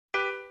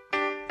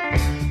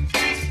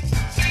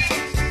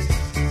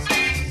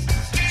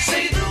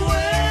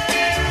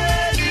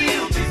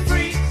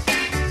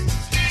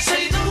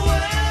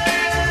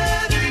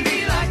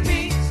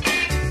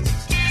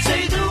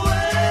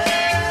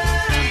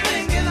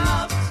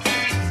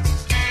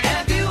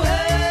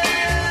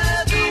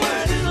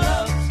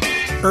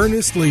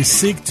Earnestly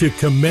seek to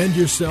commend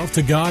yourself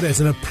to God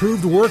as an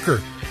approved worker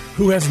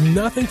who has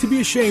nothing to be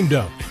ashamed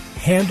of,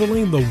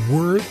 handling the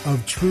word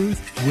of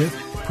truth with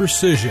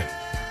precision.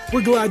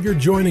 We're glad you're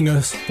joining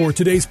us for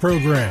today's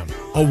program,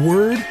 A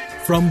Word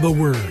from the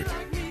Word,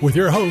 with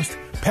your host,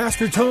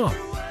 Pastor Tom,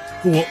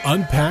 who will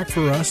unpack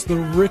for us the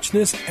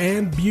richness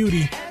and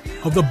beauty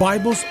of the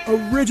Bible's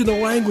original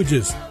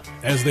languages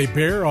as they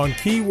bear on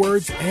key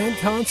words and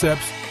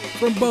concepts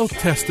from both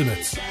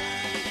Testaments.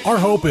 Our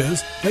hope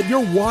is that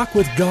your walk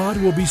with God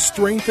will be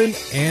strengthened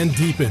and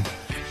deepened,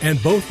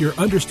 and both your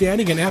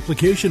understanding and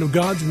application of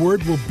God's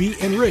Word will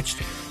be enriched,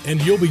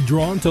 and you'll be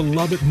drawn to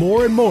love it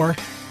more and more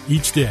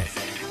each day.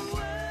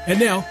 And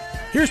now,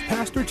 here's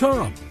Pastor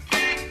Tom.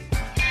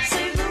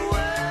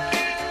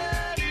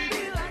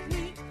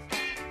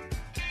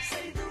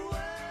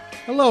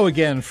 Hello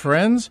again,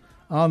 friends.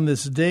 On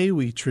this day,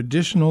 we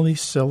traditionally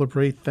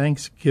celebrate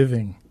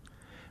Thanksgiving.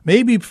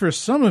 Maybe for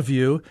some of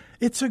you,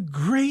 it's a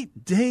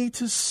great day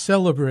to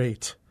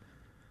celebrate.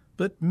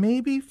 But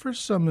maybe for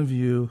some of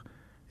you,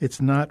 it's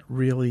not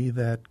really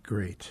that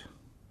great.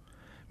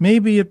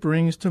 Maybe it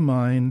brings to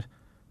mind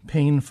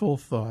painful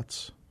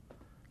thoughts,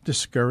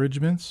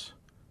 discouragements,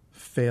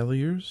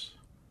 failures,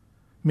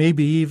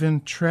 maybe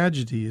even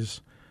tragedies.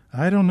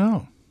 I don't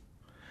know.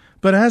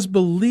 But as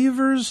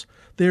believers,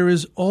 there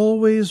is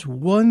always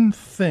one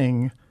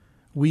thing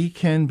we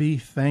can be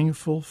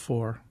thankful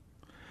for,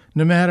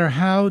 no matter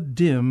how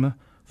dim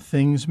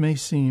things may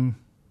seem.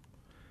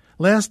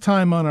 Last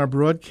time on our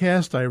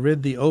broadcast, I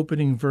read the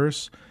opening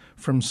verse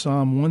from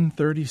Psalm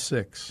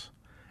 136,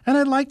 and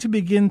I'd like to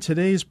begin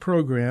today's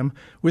program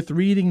with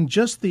reading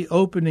just the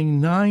opening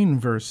 9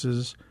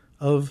 verses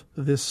of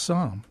this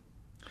psalm.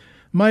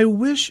 My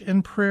wish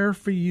and prayer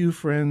for you,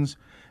 friends,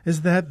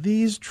 is that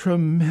these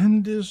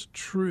tremendous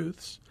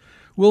truths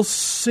will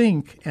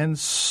sink and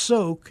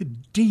soak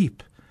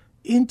deep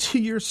into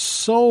your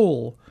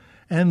soul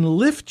and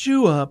lift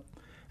you up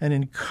and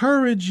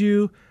encourage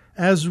you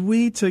as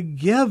we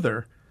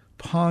together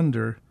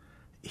ponder,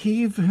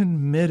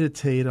 even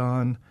meditate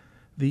on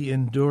the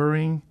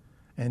enduring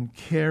and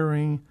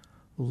caring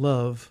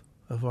love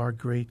of our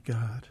great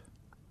God.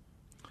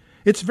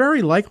 It's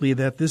very likely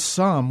that this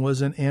psalm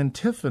was an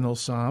antiphonal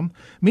psalm,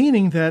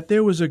 meaning that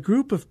there was a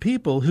group of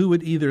people who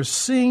would either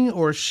sing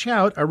or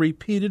shout a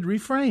repeated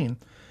refrain.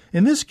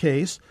 In this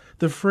case,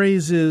 the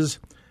phrase is,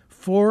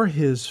 "For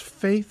his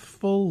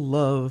faithful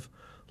love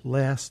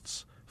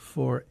lasts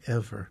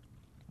forever."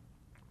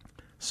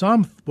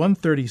 Psalm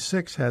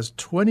 136 has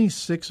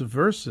 26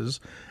 verses,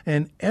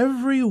 and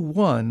every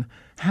one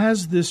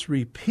has this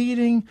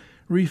repeating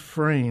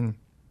refrain.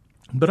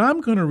 But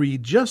I'm going to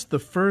read just the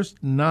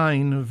first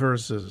 9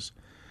 verses.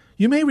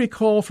 You may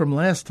recall from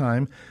last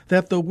time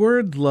that the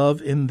word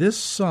love in this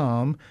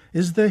psalm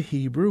is the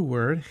Hebrew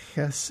word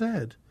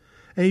chesed,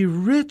 a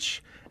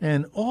rich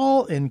and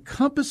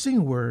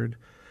all-encompassing word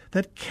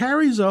that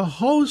carries a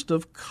host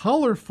of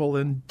colorful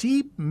and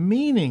deep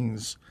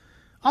meanings.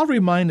 I'll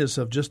remind us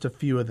of just a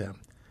few of them.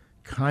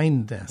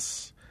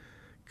 Kindness,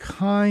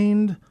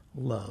 kind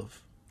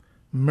love,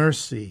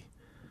 mercy,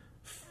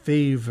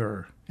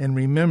 favor. And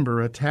remember,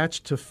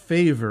 attached to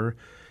favor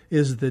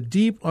is the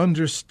deep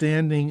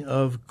understanding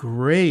of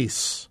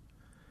grace,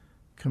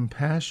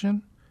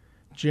 compassion,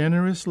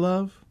 generous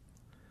love,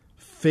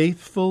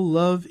 faithful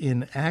love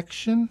in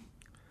action,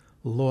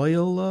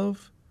 loyal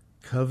love,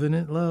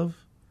 covenant love,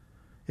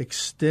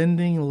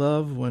 extending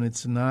love when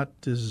it's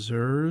not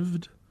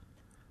deserved,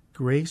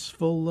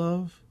 graceful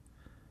love,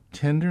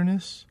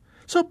 tenderness.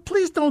 So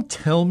please don't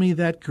tell me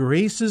that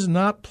grace is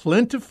not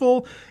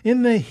plentiful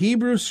in the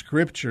Hebrew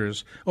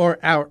Scriptures, or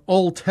our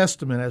Old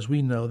Testament as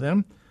we know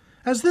them,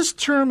 as this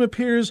term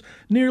appears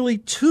nearly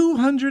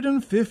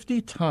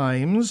 250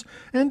 times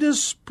and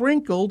is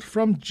sprinkled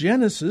from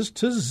Genesis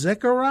to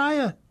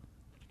Zechariah.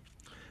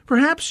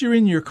 Perhaps you're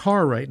in your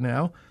car right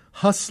now,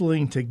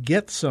 hustling to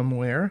get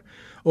somewhere,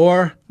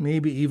 or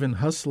maybe even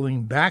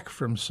hustling back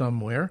from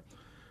somewhere,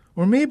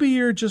 or maybe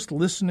you're just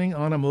listening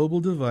on a mobile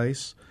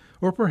device,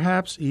 or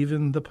perhaps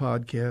even the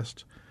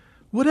podcast.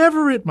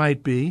 Whatever it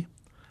might be,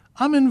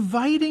 I'm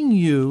inviting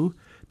you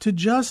to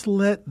just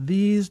let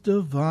these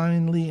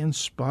divinely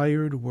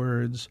inspired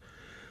words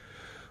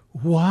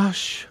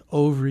wash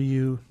over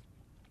you,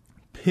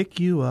 pick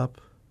you up,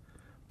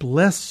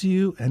 bless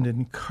you, and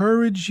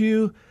encourage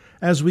you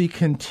as we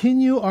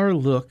continue our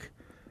look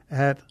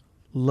at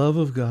love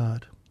of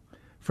God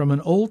from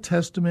an Old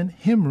Testament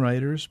hymn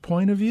writer's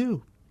point of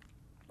view.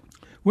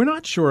 We're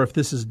not sure if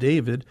this is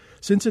David,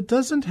 since it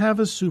doesn't have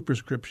a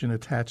superscription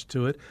attached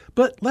to it,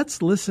 but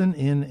let's listen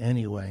in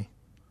anyway.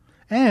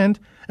 And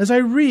as I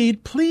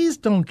read, please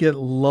don't get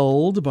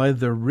lulled by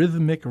the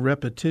rhythmic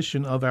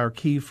repetition of our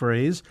key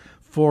phrase,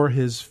 "For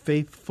his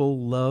faithful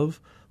love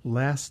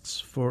lasts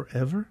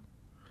forever."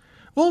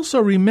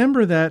 Also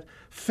remember that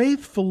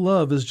faithful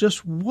love is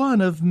just one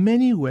of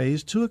many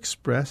ways to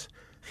express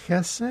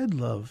chesed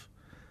love.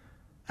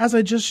 As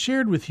I just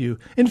shared with you,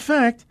 in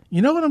fact,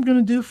 You know what I'm going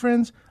to do,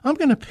 friends? I'm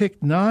going to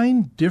pick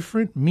 9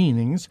 different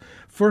meanings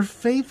for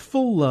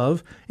faithful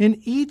love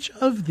in each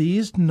of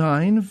these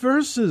 9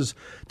 verses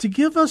to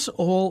give us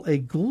all a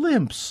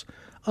glimpse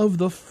of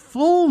the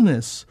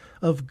fullness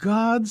of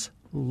God's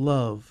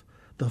love,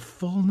 the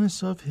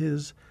fullness of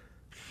his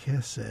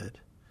chesed.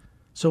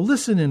 So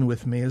listen in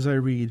with me as I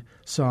read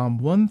Psalm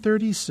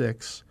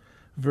 136,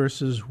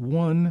 verses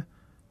 1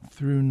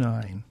 through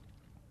 9.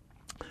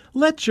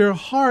 Let your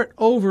heart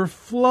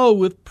overflow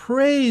with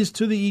praise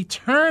to the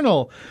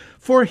Eternal,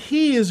 for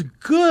he is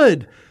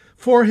good,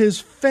 for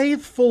his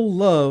faithful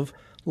love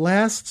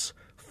lasts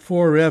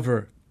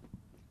forever.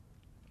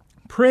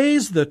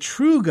 Praise the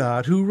true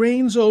God who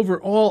reigns over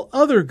all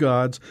other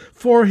gods,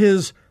 for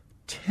his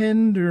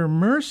tender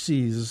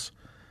mercies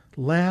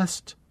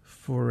last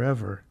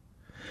forever.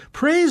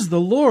 Praise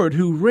the Lord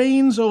who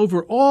reigns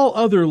over all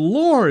other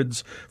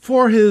lords,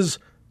 for his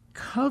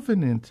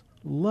covenant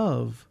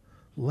love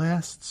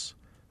lasts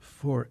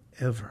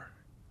forever.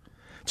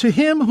 To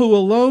him who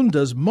alone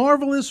does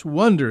marvelous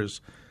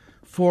wonders,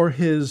 for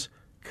his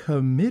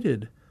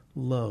committed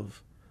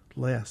love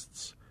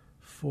lasts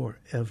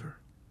forever.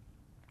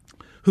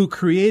 Who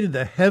created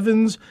the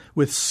heavens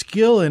with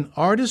skill and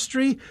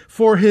artistry,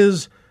 for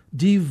his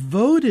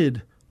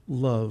devoted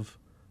love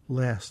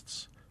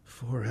lasts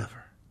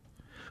forever.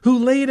 Who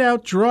laid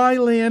out dry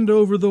land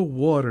over the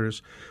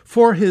waters,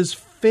 for his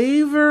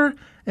favor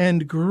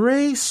and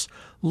grace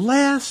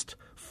last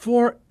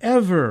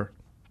forever.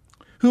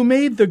 Who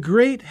made the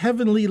great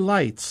heavenly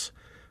lights,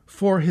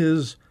 for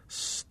his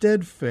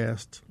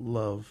steadfast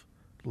love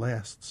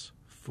lasts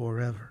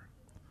forever.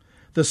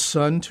 The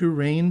sun to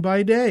reign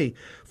by day,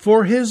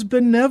 for his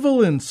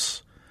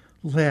benevolence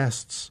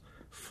lasts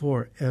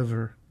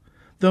forever.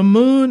 The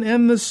moon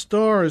and the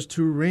stars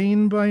to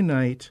reign by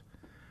night,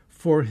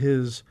 for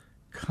his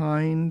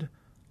kind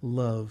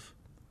love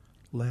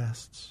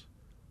lasts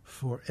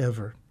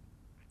forever.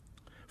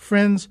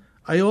 Friends,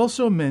 I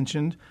also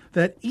mentioned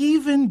that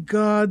even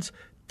God's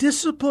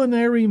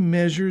disciplinary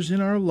measures in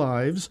our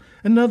lives,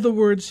 in other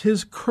words,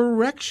 his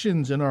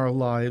corrections in our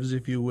lives,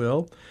 if you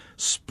will,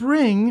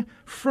 spring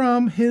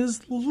from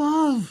his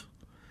love,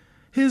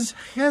 his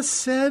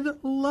chesed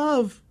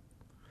love.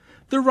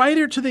 The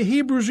writer to the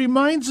Hebrews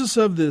reminds us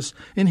of this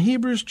in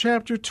Hebrews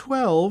chapter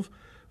 12,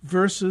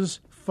 verses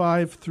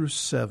 5 through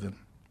 7.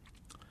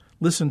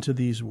 Listen to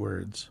these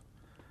words.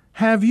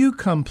 Have you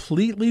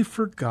completely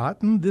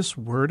forgotten this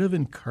word of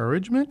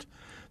encouragement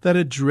that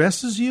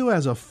addresses you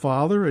as a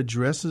father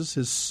addresses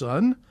his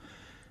son?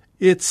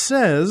 It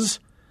says,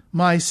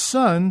 My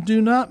son,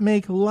 do not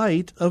make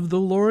light of the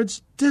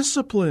Lord's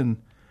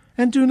discipline,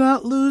 and do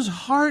not lose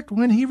heart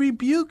when he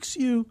rebukes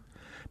you,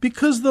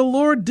 because the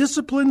Lord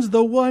disciplines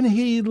the one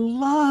he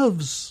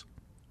loves,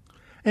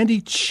 and he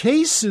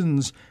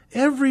chastens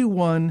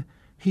everyone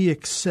he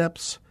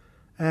accepts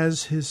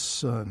as his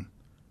son.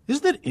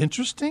 Isn't it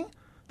interesting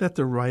that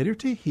the writer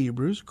to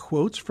Hebrews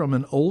quotes from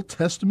an Old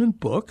Testament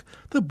book,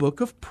 the book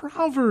of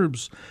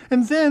Proverbs?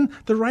 And then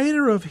the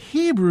writer of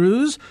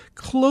Hebrews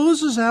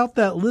closes out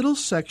that little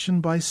section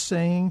by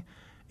saying,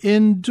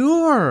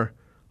 endure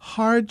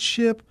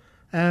hardship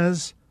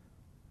as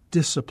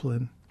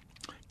discipline.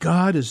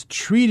 God is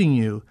treating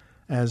you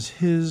as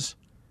his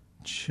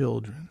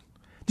children.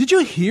 Did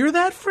you hear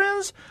that,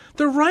 friends?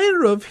 The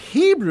writer of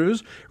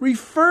Hebrews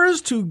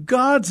refers to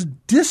God's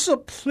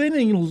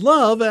disciplining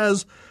love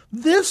as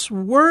this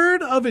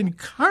word of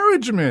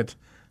encouragement.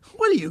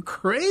 What are you,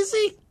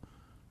 crazy?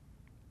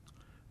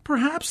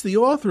 Perhaps the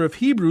author of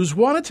Hebrews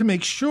wanted to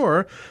make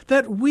sure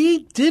that we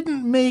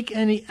didn't make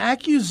any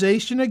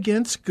accusation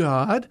against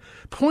God,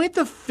 point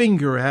the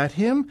finger at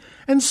him,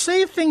 and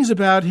say things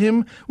about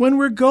him when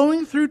we're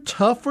going through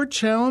tough or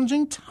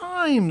challenging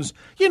times.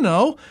 You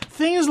know,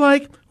 things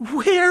like,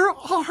 where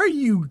are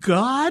you,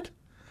 God?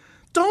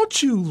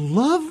 Don't you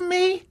love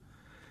me?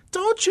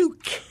 Don't you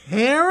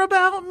care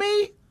about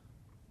me?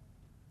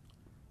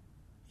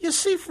 You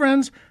see,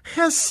 friends,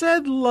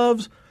 chesed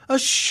love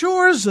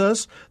assures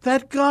us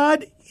that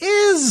God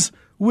is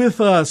with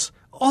us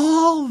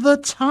all the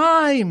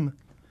time.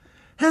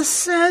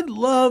 Chesed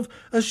love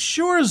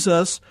assures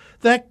us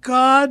that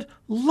God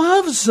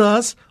loves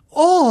us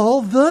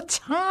all the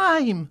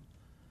time.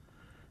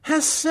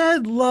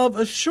 Chesed love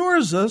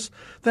assures us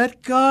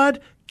that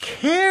God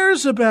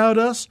cares about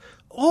us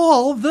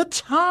all the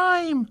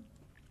time.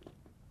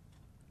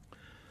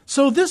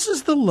 So this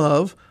is the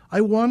love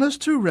I want us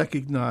to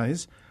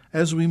recognize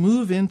as we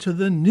move into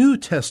the New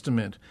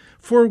Testament.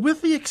 For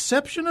with the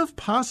exception of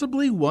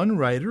possibly one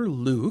writer,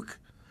 Luke,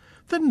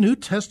 the New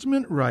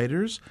Testament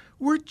writers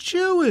were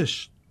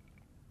Jewish.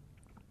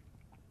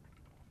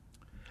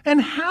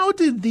 And how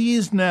did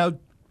these now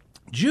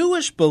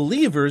Jewish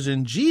believers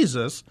in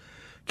Jesus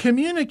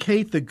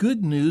communicate the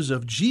good news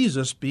of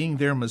Jesus being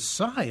their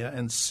Messiah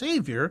and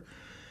Savior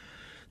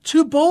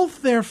to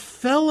both their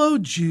fellow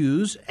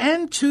Jews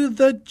and to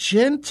the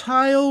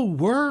Gentile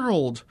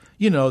world?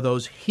 You know,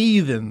 those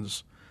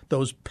heathens,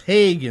 those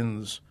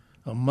pagans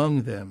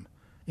among them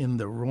in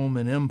the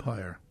Roman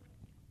Empire.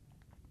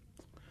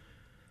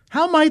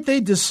 How might they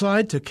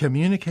decide to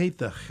communicate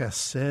the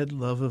chesed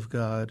love of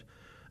God,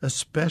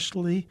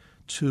 especially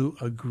to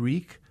a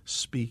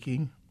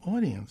Greek-speaking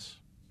audience?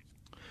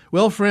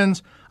 Well,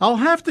 friends, I'll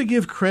have to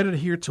give credit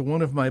here to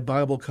one of my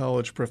Bible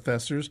college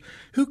professors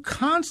who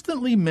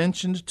constantly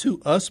mentioned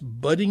to us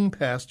budding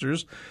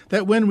pastors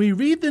that when we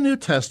read the New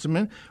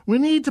Testament, we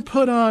need to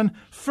put on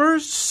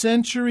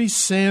first-century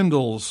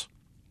sandals.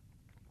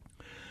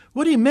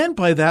 What he meant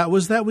by that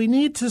was that we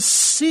need to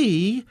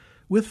see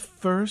with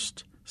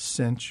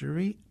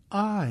first-century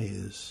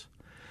eyes.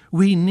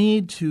 We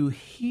need to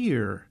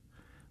hear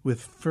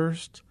with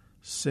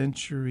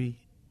first-century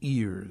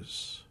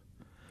ears.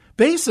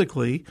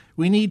 Basically,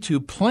 we need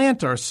to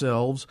plant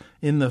ourselves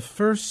in the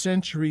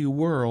first-century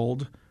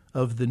world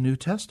of the New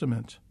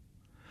Testament.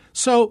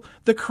 So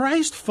the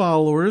Christ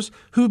followers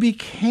who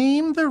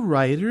became the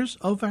writers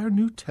of our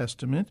New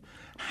Testament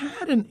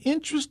had an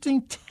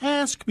interesting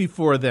task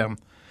before them.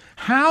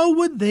 How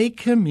would they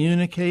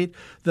communicate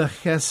the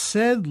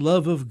chesed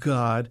love of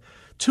God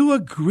to a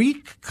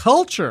Greek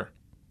culture?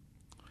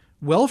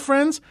 Well,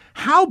 friends,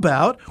 how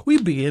about we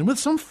begin with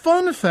some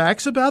fun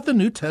facts about the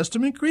New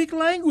Testament Greek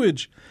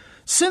language?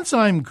 Since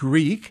I'm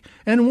Greek,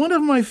 and one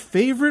of my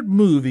favorite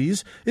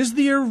movies is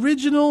the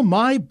original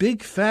My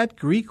Big Fat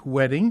Greek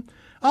Wedding,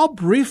 I'll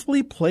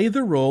briefly play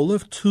the role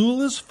of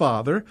Tula's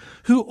father,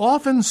 who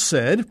often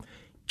said,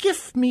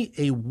 "Give me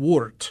a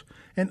word,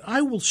 and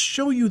I will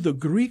show you the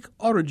Greek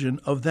origin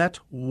of that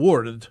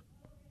word."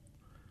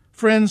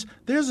 Friends,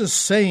 there's a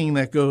saying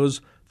that goes,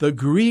 the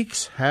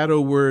Greeks had a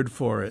word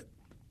for it.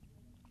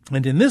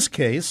 And in this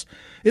case,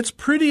 it's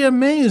pretty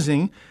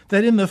amazing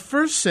that in the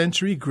first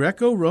century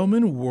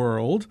Greco-Roman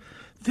world,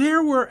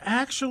 there were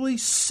actually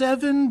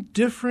 7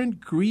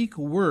 different Greek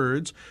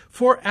words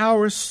for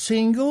our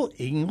single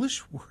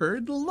English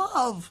word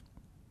love.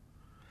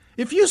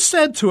 If you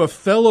said to a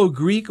fellow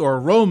Greek or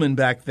Roman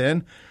back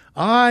then,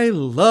 "I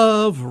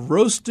love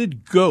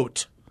roasted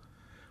goat,"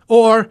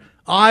 or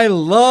 "I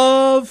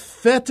love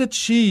feta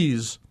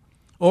cheese,"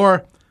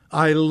 or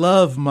 "I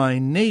love my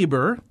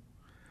neighbor,"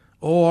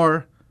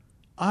 or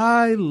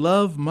 "I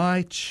love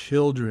my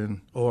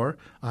children," or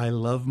 "I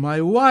love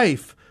my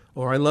wife,"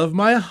 or "I love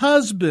my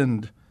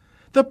husband,"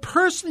 the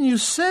person you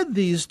said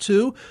these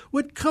to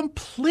would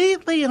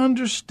completely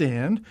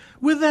understand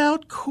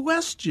without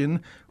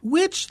question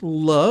which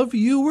love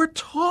you were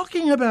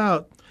talking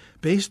about,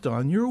 based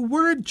on your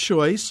word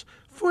choice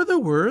for the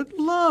word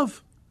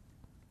love.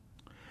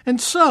 And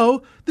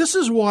so, this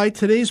is why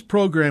today's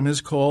program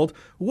is called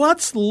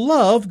What's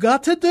Love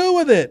Got to Do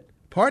with It?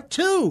 Part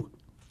 2.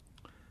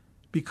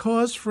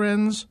 Because,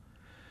 friends,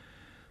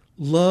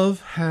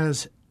 love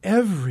has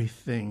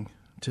everything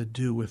to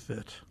do with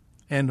it.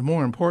 And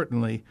more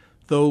importantly,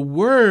 the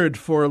word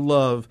for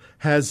love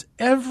has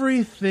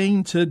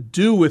everything to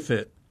do with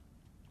it.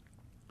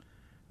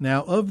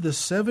 Now, of the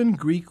 7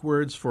 Greek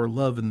words for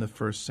love in the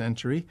first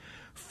century,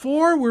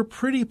 4 were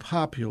pretty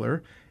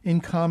popular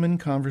in common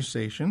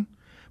conversation,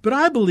 but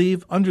I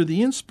believe under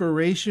the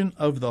inspiration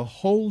of the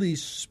Holy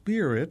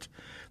Spirit,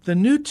 the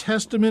New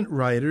Testament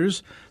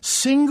writers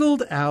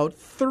singled out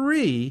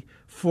 3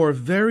 for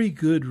very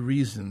good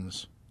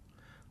reasons.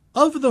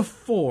 Of the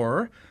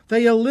 4,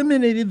 they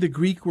eliminated the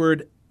Greek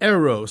word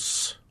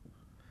eros.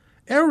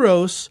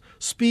 Eros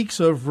speaks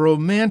of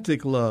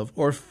romantic love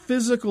or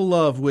physical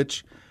love,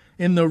 which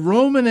in the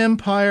Roman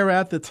Empire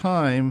at the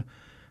time,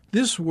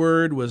 this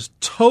word was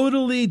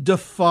totally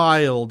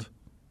defiled.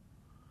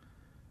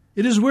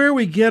 It is where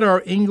we get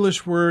our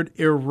English word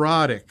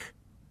erotic.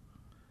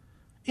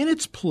 In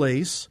its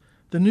place,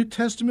 the New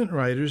Testament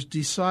writers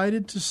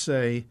decided to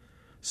say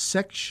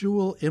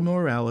sexual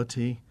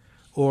immorality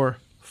or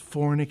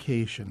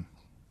fornication.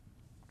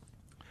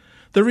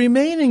 The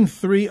remaining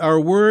 3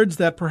 are words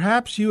that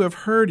perhaps you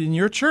have heard in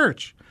your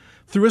church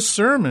through a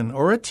sermon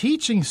or a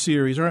teaching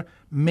series or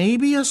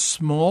maybe a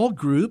small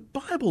group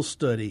Bible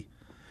study.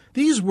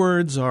 These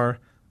words are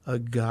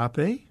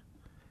agape,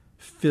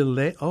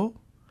 phileo,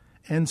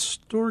 and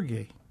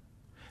storge.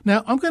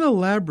 Now, I'm going to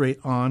elaborate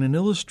on and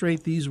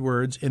illustrate these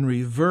words in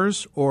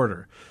reverse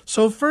order.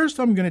 So first,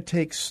 I'm going to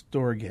take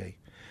storge.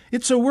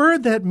 It's a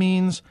word that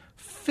means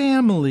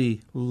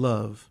family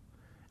love.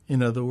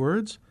 In other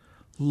words,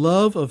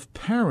 love of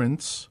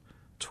parents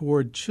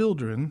toward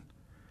children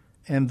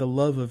and the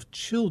love of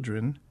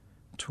children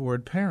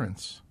toward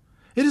parents.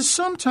 It is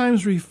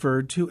sometimes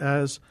referred to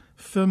as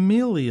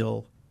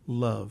familial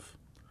love.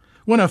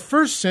 When a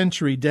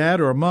first-century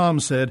dad or mom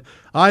said,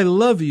 "I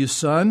love you,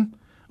 son,"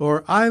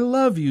 or "I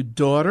love you,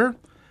 daughter,"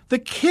 the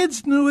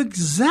kids knew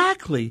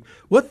exactly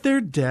what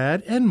their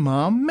dad and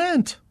mom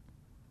meant.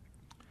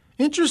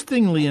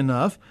 Interestingly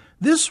enough,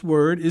 this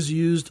word is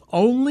used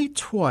only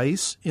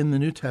twice in the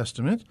New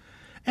Testament,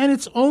 and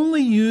it's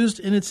only used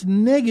in its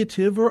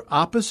negative or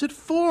opposite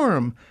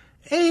form,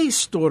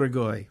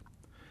 astorgoi.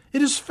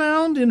 It is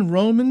found in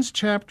Romans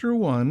chapter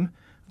 1,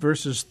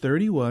 verses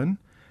 31,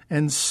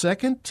 and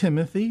 2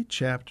 Timothy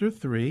chapter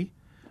 3,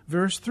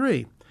 verse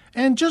 3.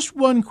 And just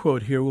one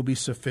quote here will be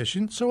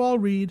sufficient, so I'll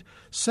read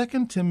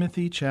 2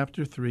 Timothy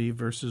chapter 3,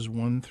 verses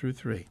 1 through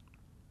 3.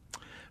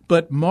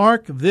 But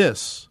mark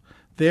this,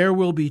 there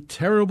will be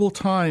terrible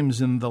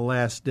times in the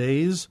last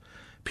days.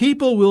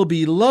 People will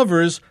be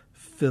lovers,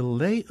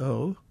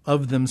 phileo,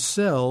 of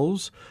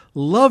themselves,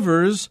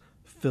 lovers,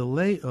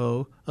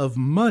 phileo, of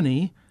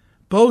money,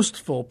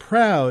 boastful,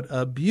 proud,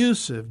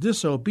 abusive,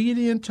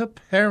 disobedient to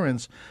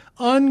parents,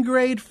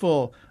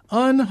 ungrateful,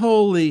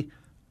 unholy,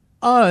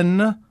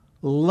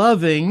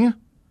 unloving.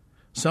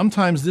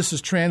 Sometimes this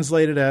is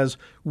translated as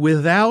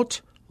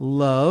without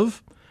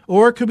love,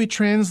 or it could be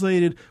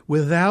translated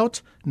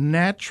without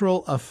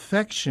natural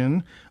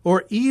affection,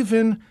 or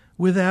even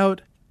without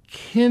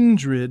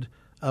kindred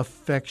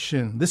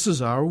affection. This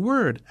is our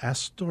word,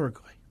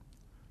 astorgoi.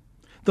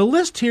 The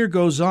list here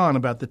goes on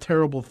about the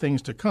terrible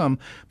things to come,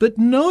 but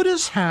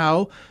notice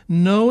how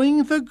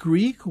knowing the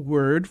Greek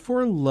word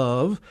for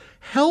love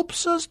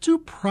helps us to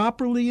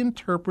properly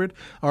interpret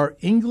our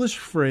English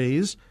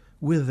phrase,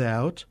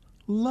 without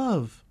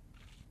love.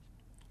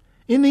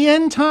 In the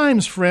end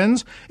times,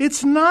 friends,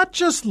 it's not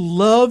just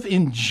love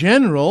in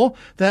general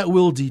that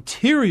will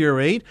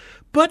deteriorate,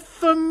 but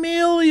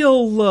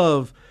familial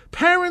love.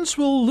 Parents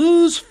will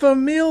lose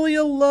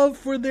familial love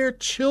for their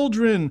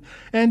children,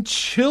 and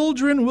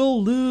children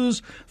will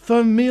lose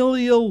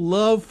familial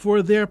love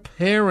for their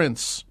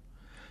parents.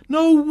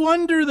 No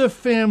wonder the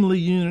family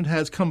unit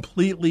has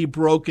completely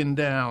broken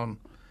down.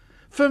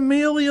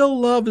 Familial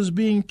love is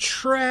being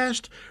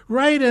trashed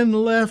right and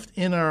left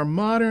in our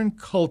modern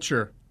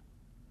culture.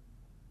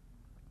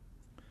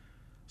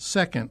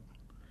 Second,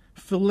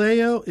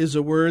 phileo is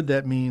a word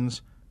that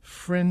means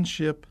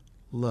friendship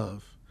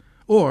love,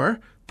 or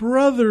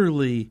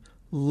brotherly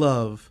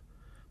love.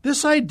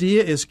 This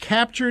idea is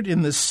captured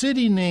in the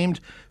city named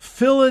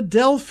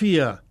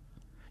Philadelphia.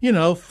 You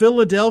know,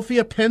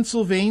 Philadelphia,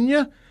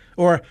 Pennsylvania,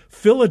 or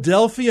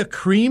Philadelphia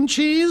cream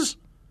cheese.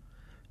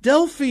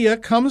 Delphia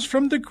comes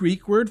from the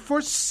Greek word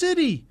for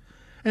city,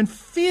 and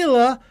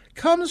phila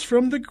comes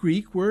from the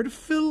Greek word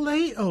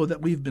phileo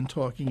that we've been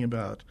talking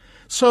about.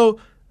 So,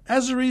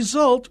 as a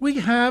result, we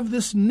have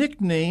this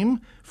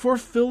nickname for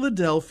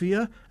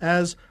Philadelphia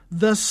as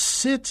the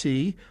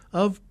city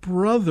of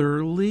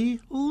brotherly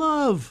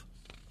love.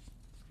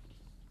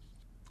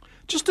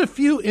 Just a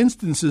few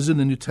instances in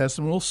the New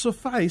Testament will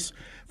suffice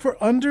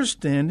for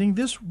understanding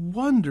this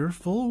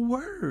wonderful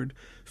word,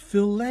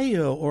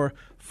 phileo, or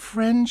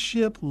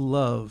friendship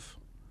love.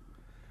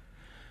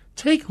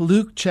 Take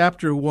Luke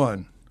chapter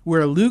 1,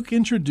 where Luke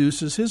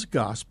introduces his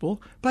gospel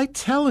by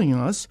telling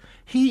us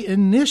he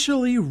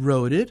initially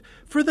wrote it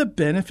for the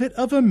benefit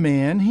of a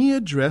man he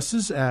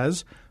addresses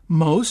as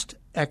Most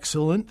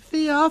Excellent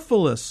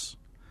Theophilus,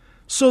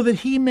 so that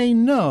he may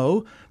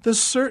know the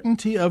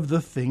certainty of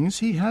the things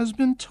he has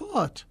been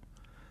taught.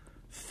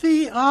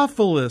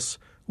 Theophilus,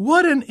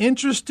 what an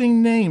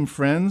interesting name,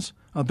 friends.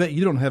 I'll bet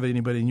you don't have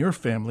anybody in your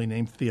family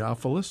named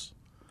Theophilus.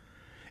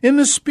 In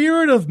the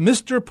spirit of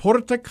Mr.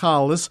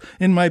 Portocalis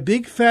in my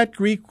big fat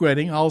Greek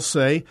wedding, I'll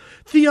say,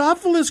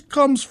 Theophilus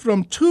comes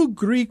from two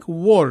Greek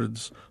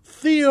words,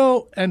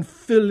 theo and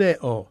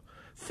phileo.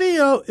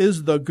 Theo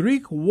is the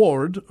Greek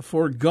word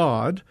for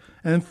God,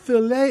 and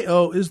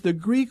phileo is the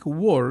Greek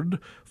word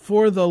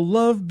for the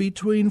love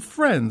between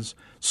friends.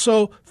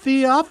 So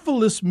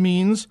Theophilus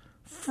means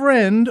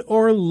friend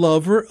or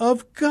lover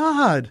of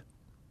God.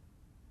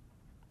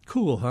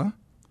 Cool, huh?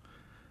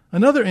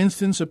 Another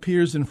instance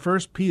appears in 1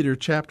 Peter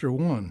chapter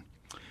 1.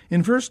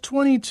 In verse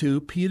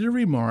 22, Peter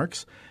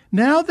remarks,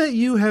 "Now that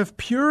you have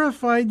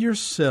purified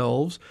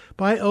yourselves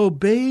by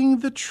obeying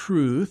the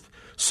truth,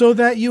 so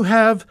that you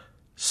have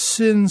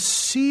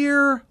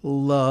sincere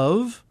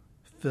love,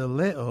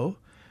 phileo,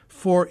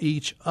 for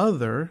each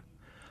other,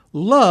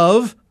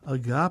 love,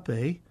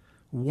 agape,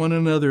 one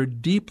another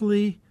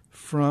deeply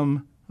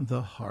from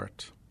the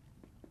heart."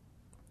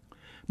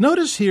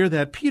 Notice here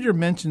that Peter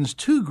mentions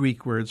two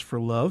Greek words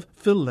for love,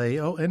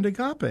 phileo and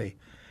agape.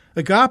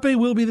 Agape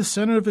will be the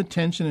center of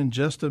attention in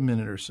just a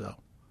minute or so.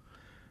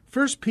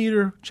 1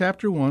 Peter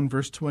chapter 1,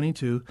 verse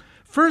 22,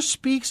 first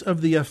speaks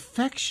of the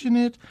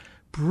affectionate,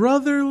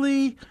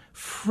 brotherly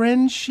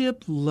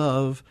friendship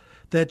love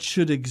that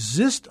should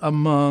exist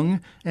among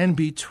and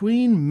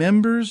between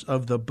members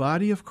of the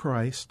body of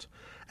Christ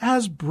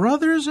as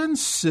brothers and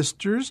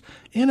sisters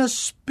in a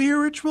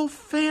spiritual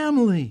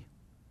family.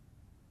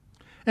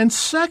 And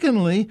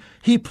secondly,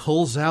 he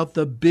pulls out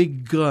the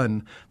big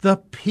gun, the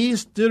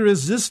piece de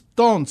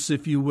resistance,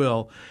 if you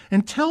will,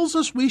 and tells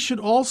us we should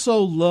also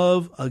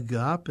love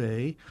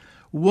agape,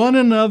 one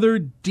another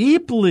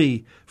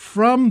deeply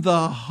from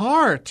the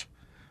heart,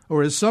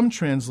 or as some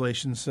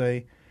translations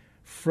say,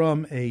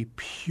 from a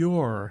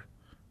pure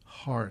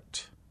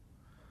heart.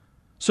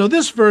 So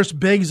this verse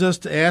begs us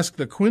to ask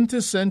the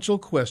quintessential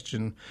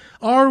question,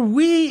 are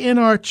we in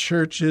our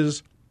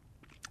churches,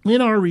 in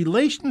our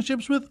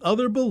relationships with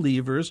other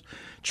believers,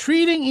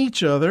 treating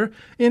each other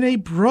in a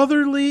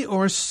brotherly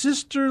or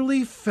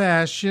sisterly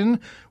fashion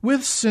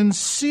with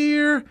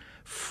sincere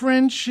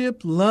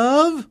friendship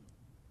love?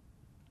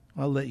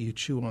 I'll let you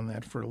chew on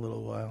that for a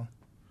little while.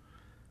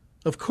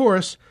 Of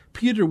course,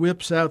 Peter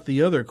whips out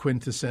the other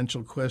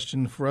quintessential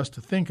question for us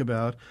to think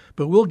about,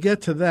 but we'll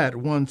get to that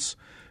once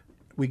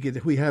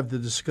we have the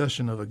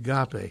discussion of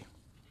agape.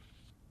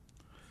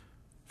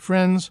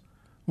 Friends,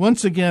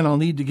 once again, I'll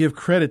need to give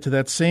credit to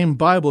that same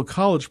Bible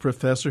college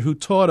professor who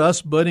taught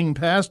us budding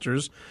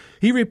pastors.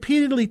 He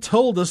repeatedly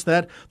told us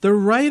that the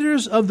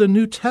writers of the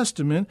New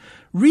Testament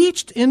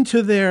reached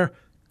into their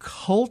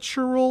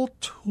cultural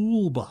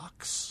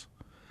toolbox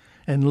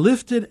and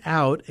lifted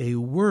out a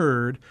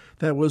word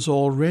that was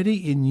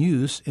already in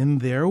use in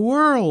their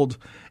world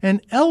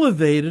and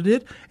elevated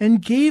it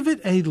and gave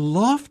it a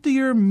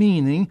loftier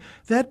meaning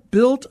that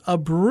built a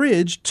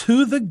bridge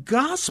to the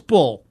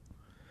gospel.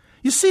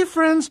 You see,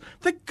 friends,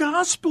 the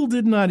gospel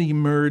did not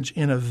emerge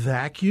in a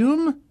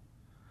vacuum.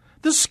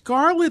 The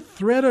scarlet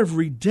thread of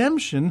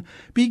redemption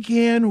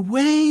began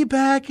way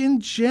back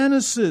in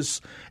Genesis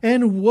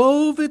and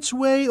wove its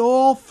way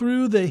all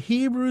through the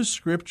Hebrew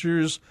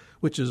Scriptures,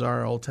 which is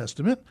our Old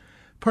Testament,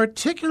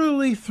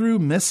 particularly through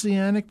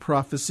messianic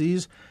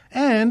prophecies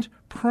and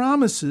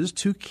promises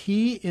to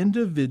key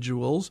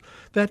individuals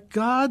that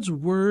God's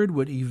word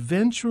would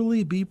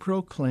eventually be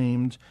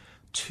proclaimed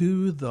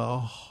to the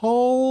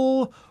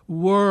whole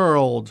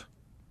world.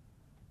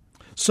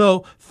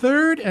 So,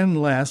 third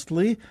and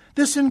lastly,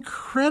 this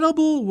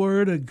incredible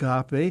word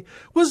agape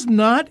was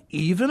not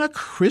even a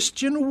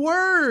Christian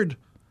word.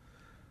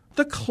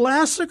 The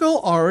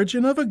classical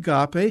origin of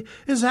agape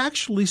is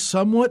actually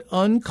somewhat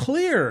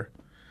unclear.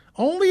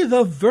 Only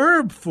the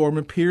verb form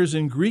appears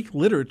in Greek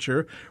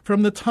literature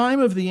from the time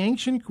of the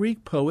ancient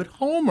Greek poet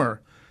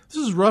Homer. This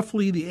is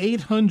roughly the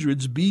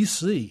 800s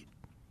BC.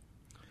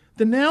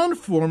 The noun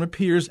form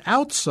appears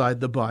outside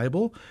the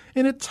Bible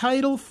in a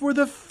title for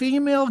the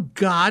female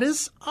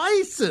goddess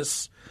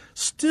Isis,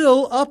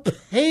 still a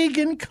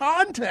pagan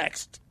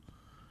context.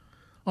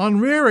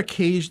 On rare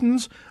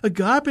occasions,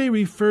 agape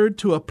referred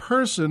to a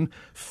person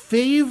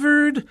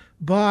favored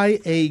by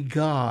a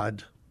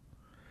god.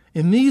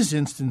 In these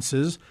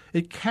instances,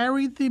 it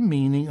carried the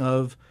meaning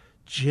of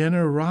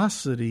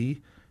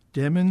generosity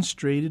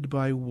demonstrated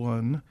by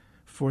one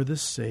for the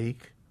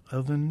sake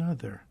of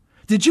another.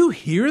 Did you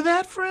hear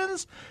that,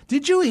 friends?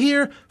 Did you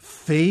hear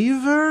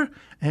favor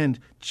and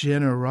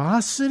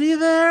generosity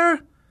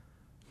there?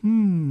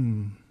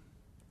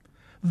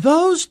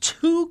 Those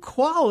two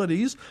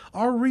qualities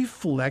are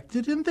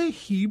reflected in the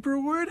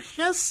Hebrew word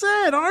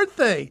chesed, aren't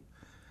they?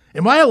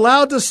 Am I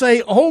allowed to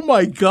say, oh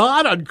my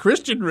God, on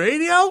Christian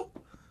radio?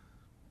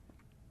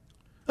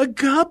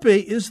 Agape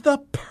is the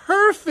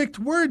perfect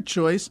word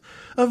choice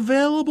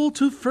available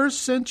to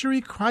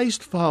first-century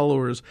Christ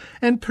followers,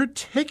 and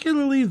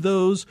particularly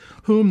those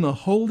whom the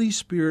Holy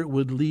Spirit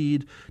would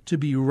lead to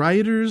be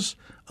writers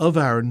of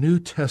our New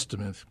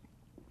Testament.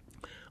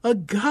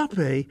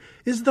 Agape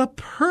is the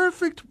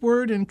perfect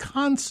word and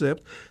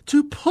concept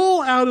to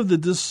pull out of the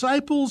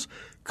disciples'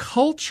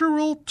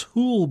 cultural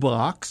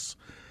toolbox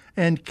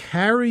and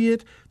carry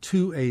it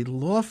to a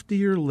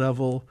loftier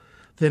level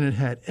than it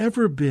had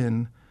ever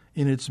been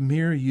in its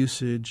mere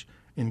usage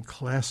in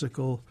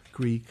classical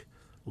Greek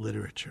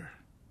literature.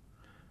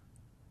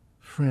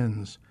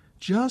 Friends,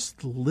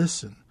 just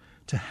listen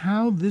to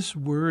how this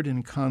word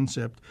and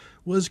concept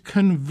was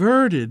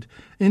converted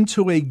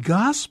into a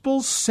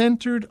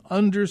gospel-centered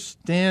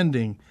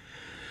understanding.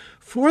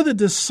 For the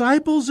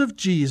disciples of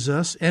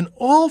Jesus and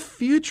all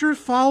future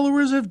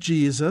followers of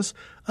Jesus,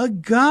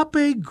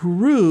 agape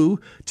grew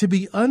to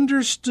be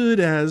understood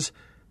as,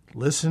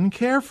 listen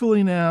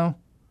carefully now,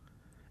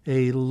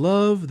 a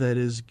love that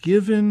is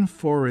given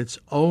for its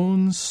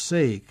own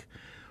sake,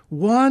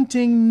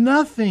 wanting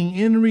nothing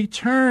in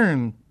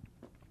return,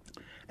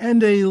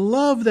 and a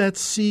love that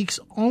seeks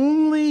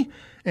only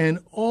and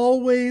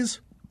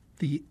always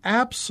the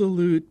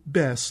absolute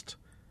best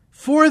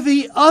for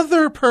the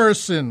other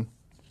person.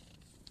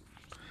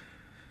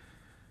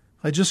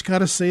 I just got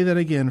to say that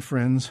again,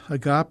 friends.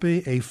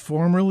 Agape, a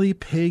formerly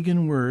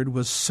pagan word,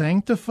 was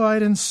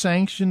sanctified and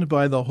sanctioned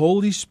by the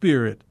Holy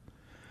Spirit.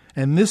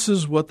 And this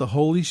is what the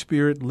Holy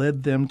Spirit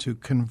led them to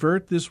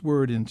convert this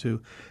word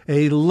into: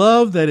 a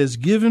love that is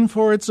given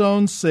for its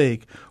own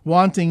sake,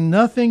 wanting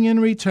nothing in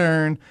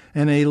return,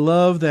 and a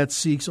love that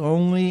seeks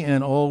only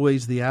and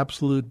always the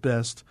absolute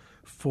best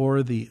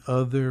for the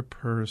other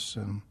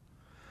person.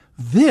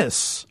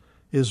 This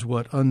is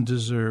what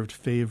undeserved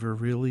favor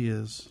really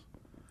is.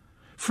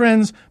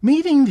 Friends,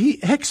 meeting the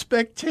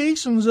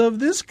expectations of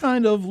this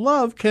kind of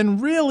love can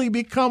really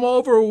become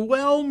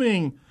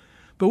overwhelming.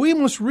 But we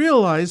must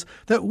realize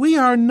that we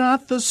are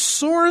not the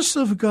source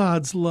of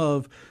God's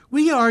love.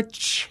 We are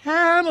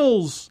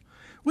channels.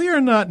 We are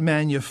not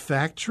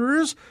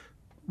manufacturers.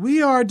 We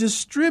are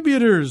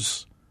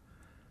distributors.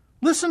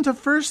 Listen to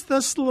 1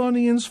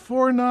 Thessalonians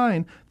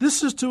 4:9.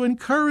 This is to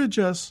encourage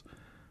us.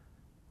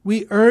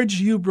 We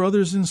urge you,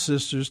 brothers and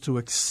sisters, to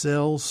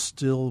excel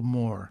still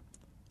more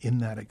in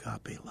that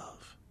agape love.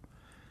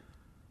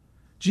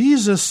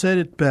 Jesus said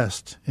it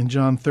best in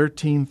John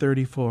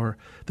 13:34,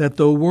 that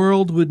the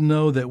world would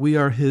know that we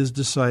are his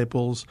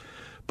disciples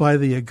by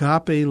the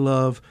agape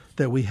love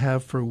that we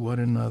have for one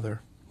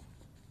another.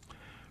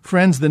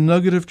 Friends, the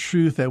nugget of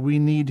truth that we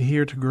need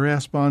here to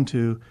grasp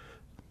onto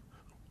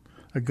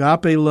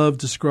Agape love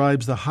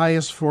describes the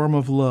highest form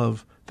of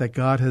love that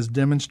God has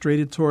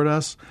demonstrated toward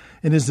us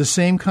and is the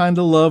same kind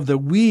of love that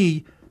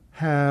we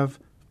have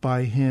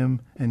by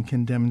Him and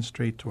can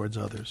demonstrate towards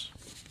others.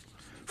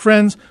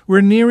 Friends,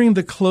 we're nearing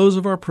the close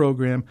of our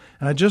program,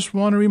 and I just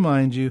want to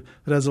remind you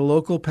that as a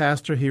local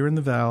pastor here in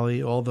the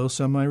Valley, although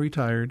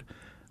semi-retired,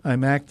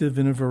 I'm active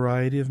in a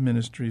variety of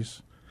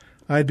ministries.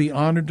 I'd be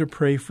honored to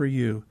pray for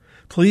you.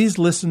 Please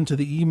listen to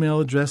the email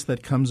address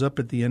that comes up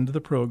at the end of the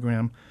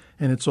program,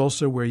 and it's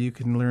also where you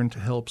can learn to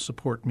help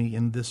support me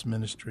in this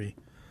ministry.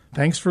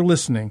 Thanks for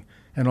listening,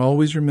 and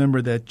always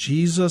remember that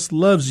Jesus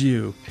loves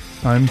you.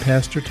 I'm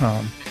Pastor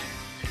Tom.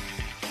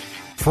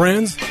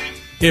 Friends,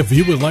 if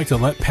you would like to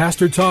let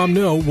Pastor Tom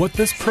know what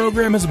this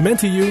program has meant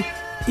to you,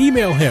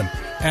 email him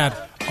at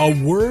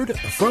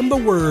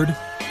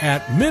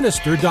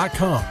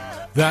awordfromtheword@minister.com.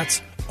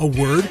 That's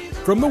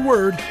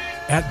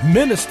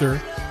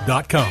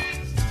awordfromtheword@minister.com.